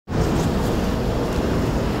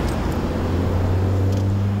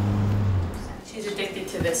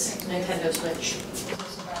this Nintendo Switch?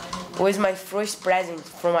 It was my first present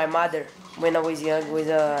from my mother when I was young, with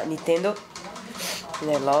a Nintendo,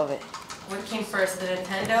 and I love it. What came first, the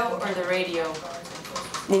Nintendo or the radio?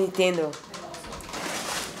 The Nintendo.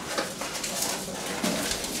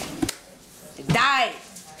 Die!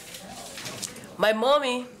 My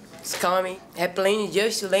mommy is coming. Her plane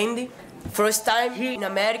just landed. First time here in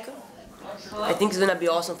America. I think it's gonna be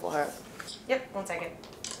awesome for her. Yep, 1 second.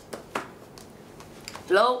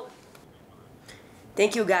 Hello?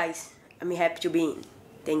 Thank you guys. I'm happy to be in.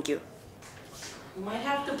 Thank you. You might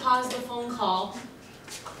have to pause the phone call.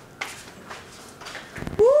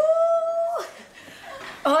 Woo!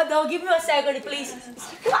 Hold on, give me a second, please.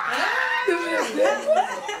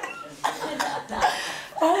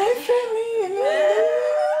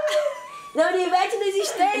 No, the event in this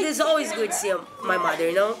state. It is always good to see my mother,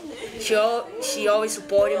 you know? She always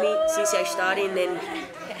supported me since I started, and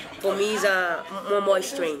for me it's one more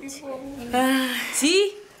strength.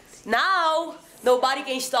 See? Now, nobody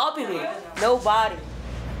can stop me. Nobody.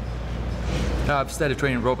 I've started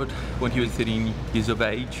training Robert when he was 13 years of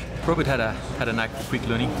age. Robert had a knack for quick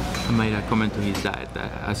learning. I made a comment to his dad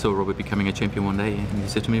that I saw Robert becoming a champion one day, and he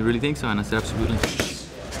said to me, "Really think so?" And I said, "Absolutely."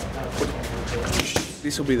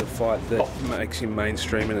 This will be the fight that makes him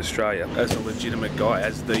mainstream in Australia as a legitimate guy,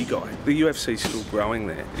 as the guy. The UFC is still growing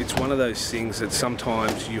there. It's one of those things that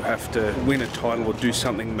sometimes you have to win a title or do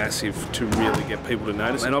something massive to really get people to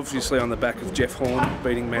notice. And obviously on the back of Jeff Horn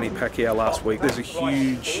beating Manny Pacquiao last week, there's a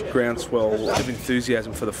huge groundswell of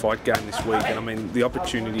enthusiasm for the fight game this week. And I mean, the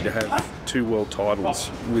opportunity to have 2 world titles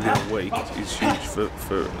within a week is huge for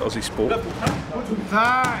Aussie sport.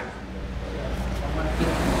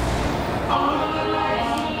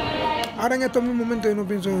 Ahora en estos mismos momentos yo no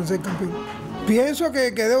pienso en ser campeón. Pienso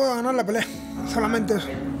que debo ganar la pelea. Solamente eso.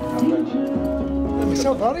 What's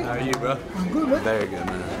up, buddy? How are you, bro? I'm good, man. Very good,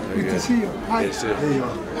 man. Very Good good. to see you. Hi. Yes, sir. There you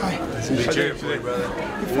are. Hi. Big cheer for you, brother.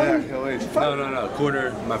 fighting? Can't wait. No.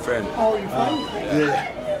 Corner, my friend. Oh, you fighting? Yeah.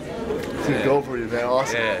 To go for you, man.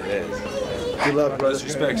 Awesome. Yeah, it is. Good luck, brother.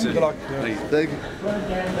 Respect, sir. Good luck. Thank you.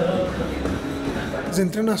 Se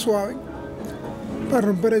entrena suave para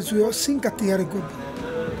romper el sudor sin castigar el cuerpo.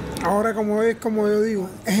 Ahora, como yo digo,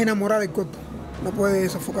 es enamorar el cuerpo. No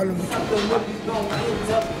puedes sofocarlo mucho.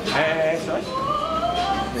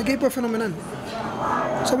 El equipo es fenomenal.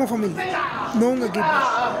 Somos familia, no un equipo.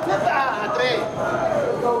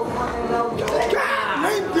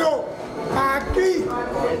 ¡Limpio! Aquí.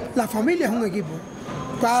 La familia es un equipo.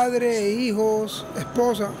 Padre, hijos,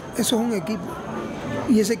 esposa, eso es un equipo.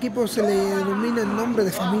 Y ese equipo se le denomina el nombre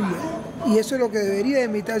de familia. Y eso es lo que debería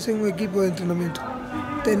imitarse en un equipo de entrenamiento.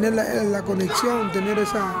 Tener la conexión, tener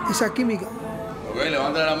esa química. Ok,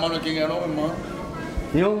 levanta la mano quien ganó, hermano.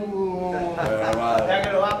 Yo. Ya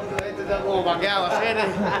que lo va, este está como vaqueado,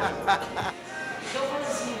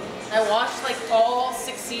 I watched like all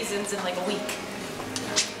 6 seasons in like a week.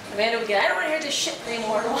 Amanda would get, "I don't want to hear this shit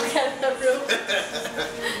anymore," and walk out of the room.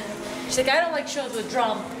 She's like, "I don't like shows with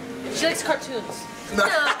drama." She likes cartoons. No,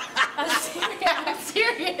 I'm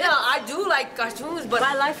serious. No, I do like cartoons, but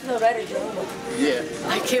my life is already drama. Yeah.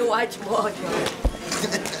 I can't watch more drama.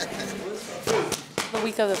 The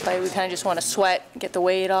week of the fight, we kind of just want to sweat, get the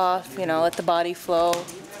weight off, you know, let the body flow.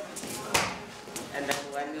 And then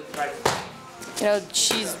when you try, You know,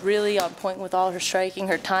 she's really on point with all her striking,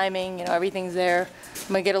 her timing, you know, everything's there. I'm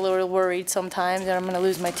gonna get a little worried sometimes and I'm gonna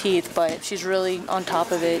lose my teeth, but she's really on top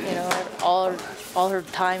of it, you know, all her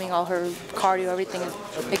timing, all her cardio, everything is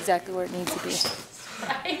exactly where it needs to be.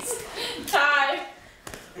 Nice. Time.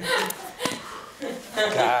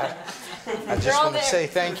 God, I just want to say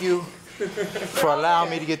thank you for allowing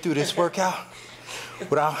me to get through this workout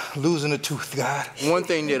without losing a tooth, God. One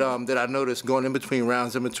thing that I noticed going in between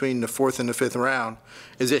rounds, in between the 4th and the 5th round,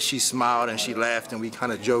 is that she smiled and she laughed and we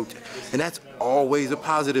kind of joked. And that's always a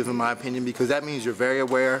positive in my opinion, because that means you're very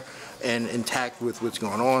aware and intact with what's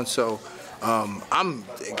going on. So I'm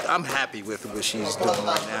happy with what she's doing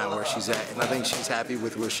right now, where she's at. And I think she's happy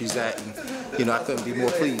with where she's at. And, you know, I couldn't be more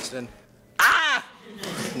pleased. And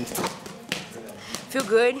feel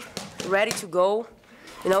good, ready to go.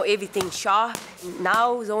 You know, everything sharp.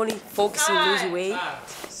 Now is only focusing on losing weight.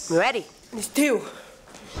 I'm ready. Still.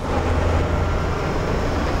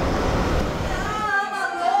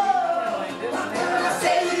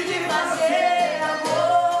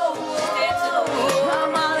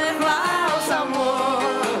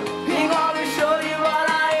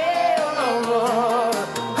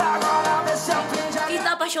 Quem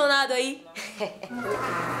tá apaixonado aí?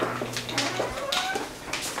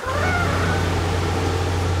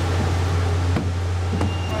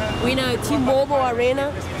 We're in a T-Mobile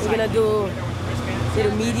Arena. We're gonna do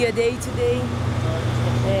little media day today,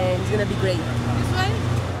 and it's gonna be great.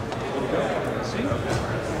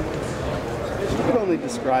 If you could only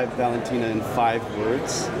describe Valentina in 5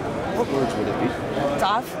 words, what words would it be?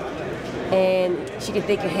 Tough, and she can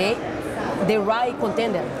take a hit. The right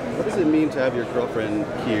contender. What does it mean to have your girlfriend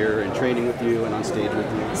here and training with you and on stage with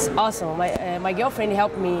you? It's awesome. My girlfriend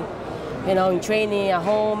helped me, you know, in training at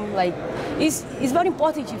home. Like, it's very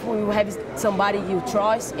important if you have somebody you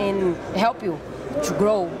trust and help you to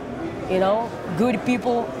grow. You know, good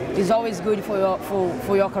people is always good for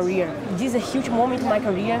your career. This is a huge moment in my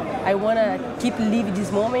career. I wanna keep living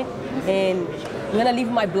this moment, and I'm gonna leave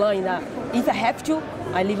my blood in that. If I have to,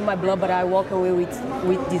 I leave my blood, but I walk away with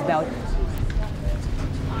this belt.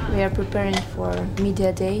 We are preparing for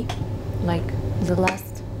media day, like the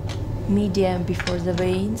last media before the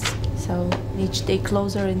weigh-ins. So each day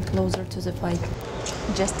closer and closer to the fight.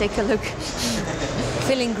 Just take a look.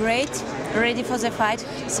 Feeling great, ready for the fight.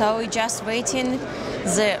 So we just waiting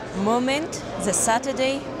the moment, the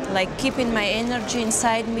Saturday, like keeping my energy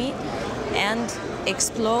inside me and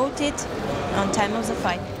explode it on time of the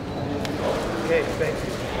fight. Okay, thank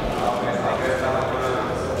you.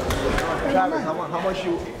 Travis, how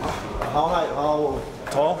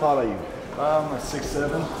tall are you? I'm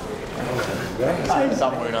 6'7".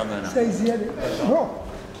 Somewhere down there now. 6'7". Bro,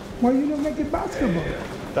 why you don't make it basketball?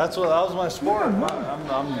 That was my sport.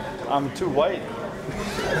 I'm too white.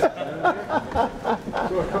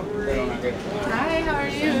 Hi, how are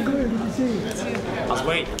you? Good to see you. How's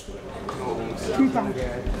weight? 3 pounds.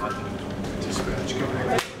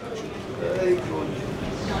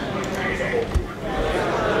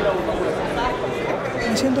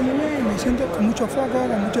 Me siento muy bien, me siento con mucho foco,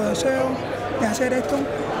 con mucho deseo de hacer esto.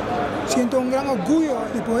 Siento un gran orgullo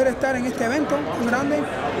de poder estar en este evento tan grande.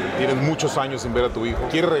 Tienes muchos años sin ver a tu hijo.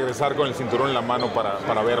 ¿Quieres regresar con el cinturón en la mano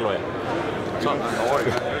para verlo a él?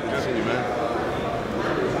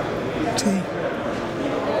 Sí.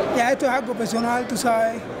 Ya esto es algo personal, tú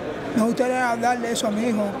sabes. Me gustaría darle eso a mi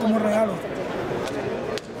hijo como regalo.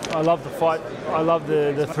 I love the fight. I love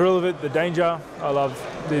the thrill of it, the danger. I love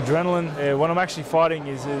the adrenaline. When I'm actually fighting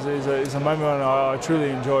is a moment I truly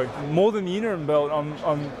enjoy. More than the interim belt, I'm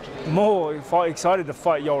more excited to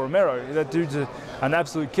fight Yoel Romero. That dude's an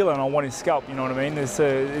absolute killer, and I want his scalp. You know what I mean? It's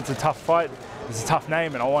a tough fight. It's a tough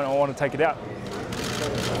name, and I want to take it out.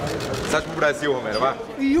 Sai pro Brasil, Romero, vai.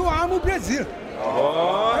 E eu amo o Brasil.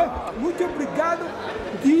 Muito obrigado.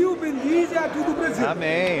 Dios bendice a todo Brasil.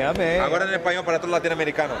 Amén, amén. Ahora en español para todos los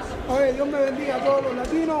latinoamericanos. Oye, Dios me bendiga a todos los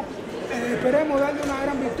latinos. Esperemos darle una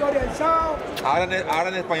gran victoria el sábado. Ahora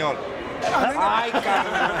en español. Ay,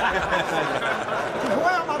 cabrón.